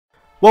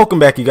Welcome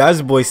back, you guys.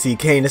 It's your boy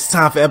CK, and it's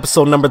time for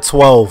episode number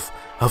 12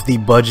 of the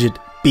Budget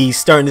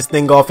Beast. Starting this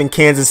thing off in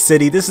Kansas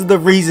City. This is the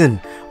reason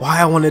why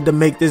I wanted to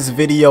make this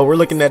video. We're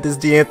looking at this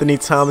D'Anthony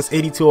Thomas,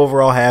 82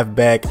 overall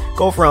halfback.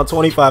 Go for around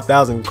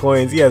 25,000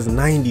 coins. He has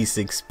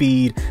 96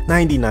 speed,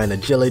 99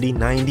 agility,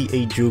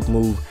 98 juke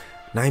move,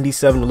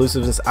 97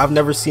 elusiveness. I've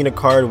never seen a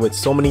card with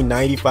so many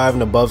 95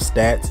 and above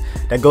stats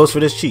that goes for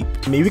this cheap.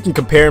 I mean, we can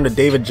compare him to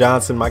David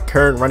Johnson, my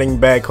current running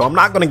back, who I'm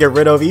not going to get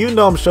rid of. Even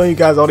though I'm showing you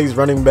guys all these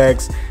running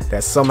backs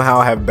that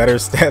somehow have better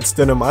stats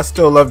than him, I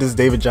still love this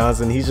David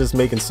Johnson. He's just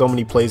making so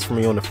many plays for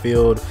me on the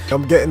field.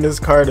 I'm getting this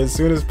card as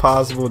soon as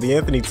possible.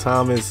 D'Anthony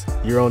Thomas,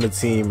 you're on the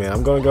team, man.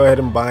 I'm going to go ahead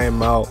and buy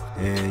him out.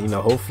 And, you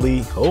know,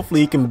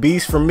 hopefully he can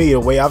beast for me the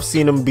way I've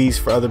seen him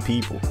beast for other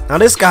people. Now,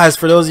 this guy's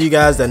for those of you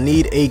guys that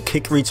need a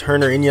kick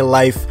returner in your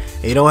life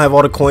and you don't have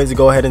all the coins to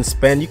go ahead and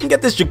spend. You can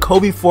get this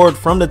Jacoby Ford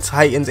from the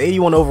Titans,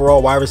 81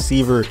 overall wide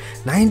receiver,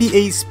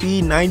 98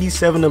 speed,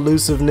 97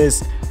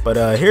 elusiveness.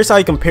 But here's how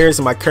he compares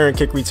to my current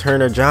kick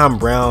returner, John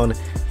Brown.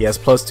 He has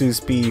 +2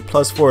 speed,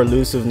 +4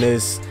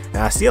 elusiveness.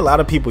 Now, I see a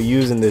lot of people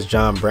using this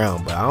John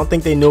Brown, but I don't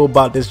think they know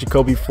about this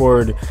Jacoby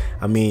Ford.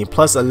 I mean,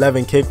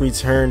 +11 kick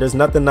return. There's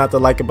nothing not to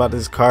like about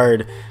this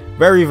card.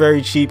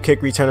 Very cheap kick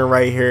returner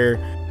right here.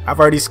 I've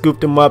already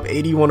scooped him up,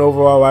 81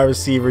 overall wide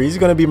receiver. He's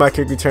going to be my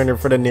kick returner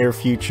for the near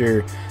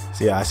future.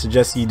 So yeah, I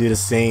suggest you do the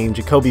same.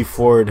 Jacoby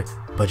Ford,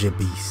 Budget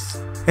Beast.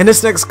 And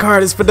this next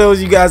card is for those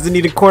of you guys that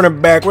need a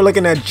cornerback. We're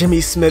looking at Jimmy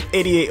Smith,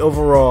 88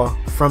 overall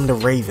from the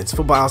Ravens.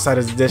 Football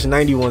Outsiders edition,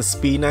 91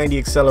 speed, 90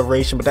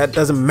 acceleration, but that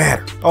doesn't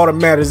matter. All that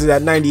matters is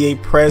that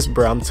 98 press,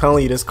 bro. I'm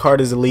telling you, this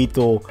card is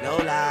lethal. No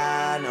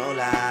lie, no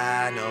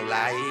lie, no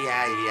lie,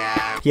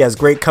 yeah. He has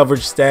great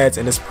coverage stats,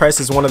 and his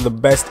press is one of the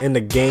best in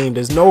the game.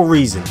 There's no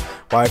reason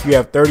why, if you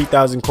have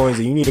 30,000 coins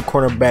and you need a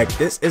cornerback,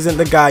 this isn't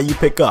the guy you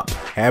pick up.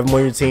 Have him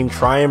on your team,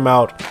 try him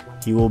out.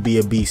 He will be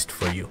a beast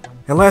for you.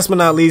 And last but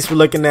not least, we're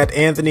looking at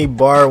Anthony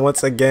Barr.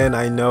 Once again,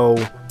 I know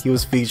he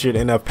was featured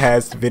in a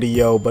past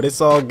video, but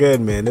it's all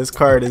good, man. This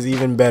card is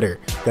even better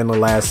than the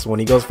last one.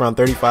 He goes for around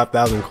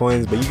 35,000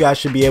 coins, but you guys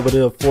should be able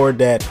to afford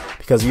that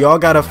because we all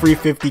got a free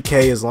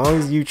 50k as long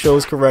as you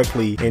chose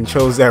correctly and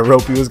chose that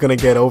rope. You was gonna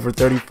get over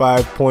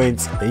 35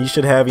 points, and you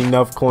should have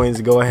enough coins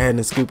to go ahead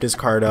and scoop this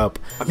card up.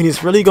 I mean,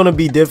 it's really gonna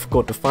be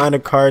difficult to find a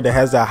card that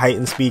has that height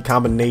and speed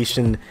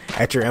combination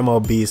at your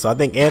MLB. So I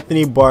think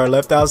Anthony Barr,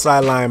 left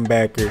outside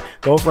linebacker,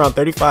 going for around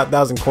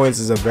 35,000 coins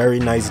is a very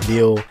nice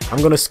deal.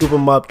 I'm gonna scoop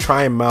him up,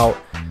 try him out.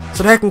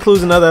 So that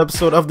concludes another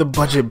episode of the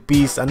Budget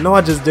Beast. I know I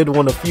just did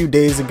one a few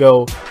days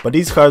ago, but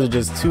these cards are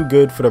just too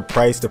good for the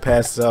price to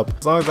pass up.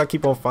 As long as I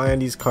keep on finding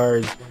these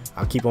cards,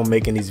 I'll keep on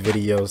making these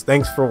videos.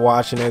 Thanks for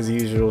watching as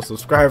usual.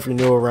 Subscribe if you're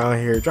new around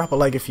here. Drop a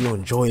like if you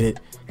enjoyed it.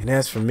 And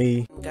as for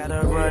me,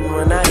 Gotta run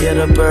when I hear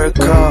the bird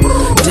call.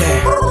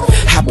 Damn,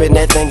 hop in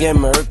that thing and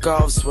murk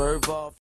off, swerve off.